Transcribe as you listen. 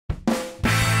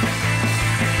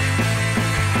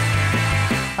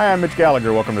Hi, I'm Mitch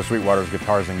Gallagher. Welcome to Sweetwater's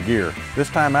Guitars and Gear.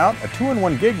 This time out, a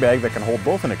 2-in-1 gig bag that can hold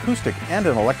both an acoustic and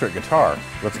an electric guitar.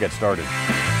 Let's get started.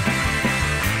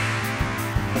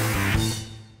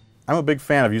 I'm a big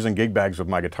fan of using gig bags with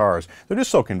my guitars. They're just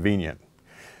so convenient.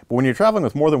 But when you're traveling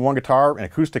with more than one guitar, an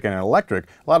acoustic and an electric,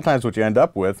 a lot of times what you end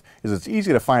up with is it's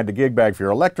easy to find a gig bag for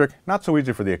your electric, not so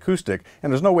easy for the acoustic,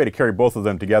 and there's no way to carry both of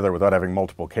them together without having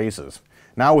multiple cases.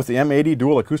 Now with the M80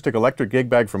 dual acoustic electric gig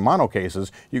bag from Mono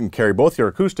cases, you can carry both your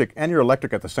acoustic and your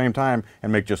electric at the same time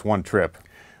and make just one trip.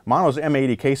 Mono's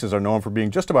M80 cases are known for being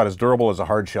just about as durable as a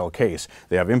hard shell case.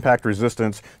 They have impact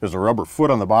resistance, there's a rubber foot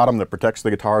on the bottom that protects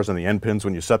the guitars and the end pins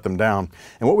when you set them down.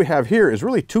 And what we have here is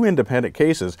really two independent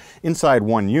cases inside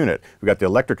one unit. We've got the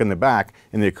electric in the back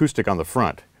and the acoustic on the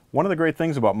front. One of the great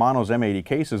things about Mono's M80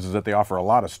 cases is that they offer a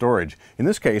lot of storage. In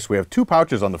this case, we have two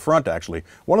pouches on the front actually.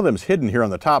 One of them is hidden here on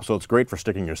the top, so it's great for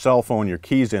sticking your cell phone, your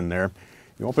keys in there.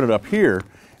 You open it up here,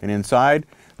 and inside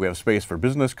we have space for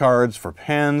business cards, for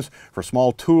pens, for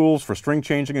small tools, for string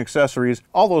changing accessories.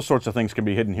 All those sorts of things can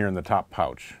be hidden here in the top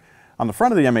pouch. On the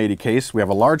front of the M80 case, we have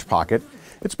a large pocket.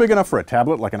 It's big enough for a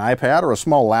tablet like an iPad or a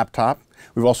small laptop.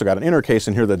 We've also got an inner case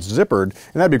in here that's zippered,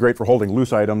 and that'd be great for holding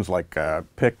loose items like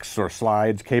picks or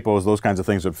slides, capos, those kinds of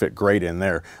things would fit great in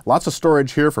there. Lots of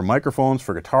storage here for microphones,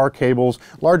 for guitar cables,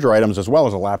 larger items, as well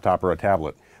as a laptop or a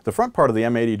tablet. The front part of the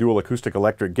M80 dual acoustic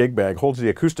electric gig bag holds the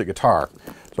acoustic guitar.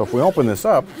 So if we open this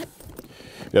up,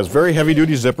 it has very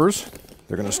heavy-duty zippers.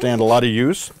 They're going to stand a lot of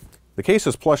use. The case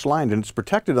is plush lined and it's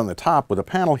protected on the top with a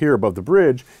panel here above the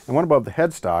bridge and one above the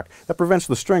headstock that prevents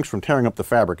the strings from tearing up the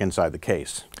fabric inside the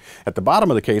case. At the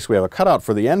bottom of the case we have a cutout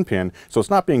for the end pin so it's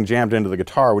not being jammed into the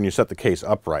guitar when you set the case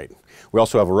upright. We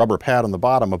also have a rubber pad on the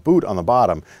bottom, a boot on the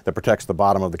bottom that protects the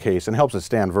bottom of the case and helps it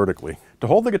stand vertically. To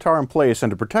hold the guitar in place and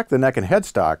to protect the neck and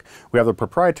headstock, we have the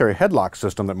proprietary headlock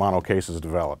system that Mono Case has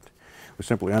developed. We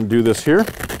simply undo this here.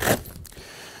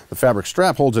 The fabric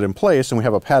strap holds it in place and we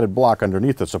have a padded block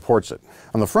underneath that supports it.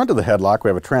 On the front of the headlock we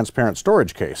have a transparent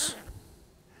storage case.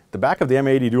 The back of the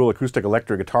M80 dual acoustic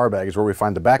electric guitar bag is where we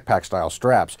find the backpack style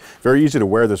straps. Very easy to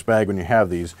wear this bag when you have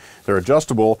these. They're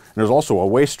adjustable and there's also a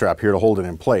waist strap here to hold it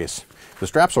in place. The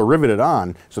straps are riveted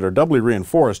on so they're doubly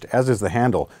reinforced, as is the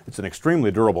handle. It's an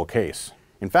extremely durable case.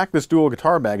 In fact, this dual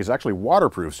guitar bag is actually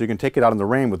waterproof so you can take it out in the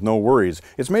rain with no worries.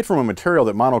 It's made from a material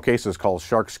that Mono Cases calls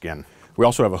shark skin. We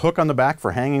also have a hook on the back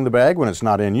for hanging the bag when it's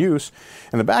not in use.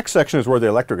 And the back section is where the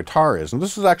electric guitar is. And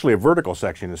this is actually a vertical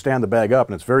section to stand the bag up,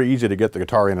 and it's very easy to get the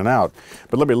guitar in and out.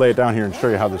 But let me lay it down here and show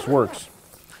you how this works.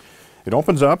 It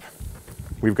opens up.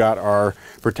 We've got our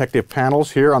protective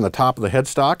panels here on the top of the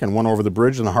headstock and one over the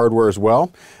bridge and the hardware as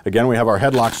well. Again, we have our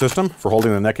headlock system for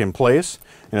holding the neck in place,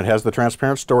 and it has the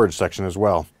transparent storage section as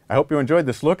well. I hope you enjoyed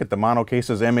this look at the Mono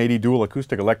Cases M80 dual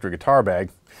acoustic electric guitar bag.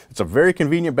 It's a very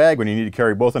convenient bag when you need to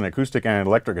carry both an acoustic and an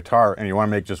electric guitar and you want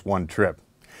to make just one trip.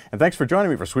 And thanks for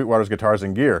joining me for Sweetwater's Guitars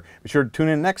and Gear. Be sure to tune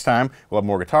in next time. We'll have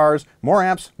more guitars, more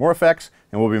amps, more effects,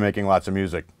 and we'll be making lots of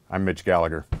music. I'm Mitch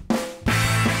Gallagher.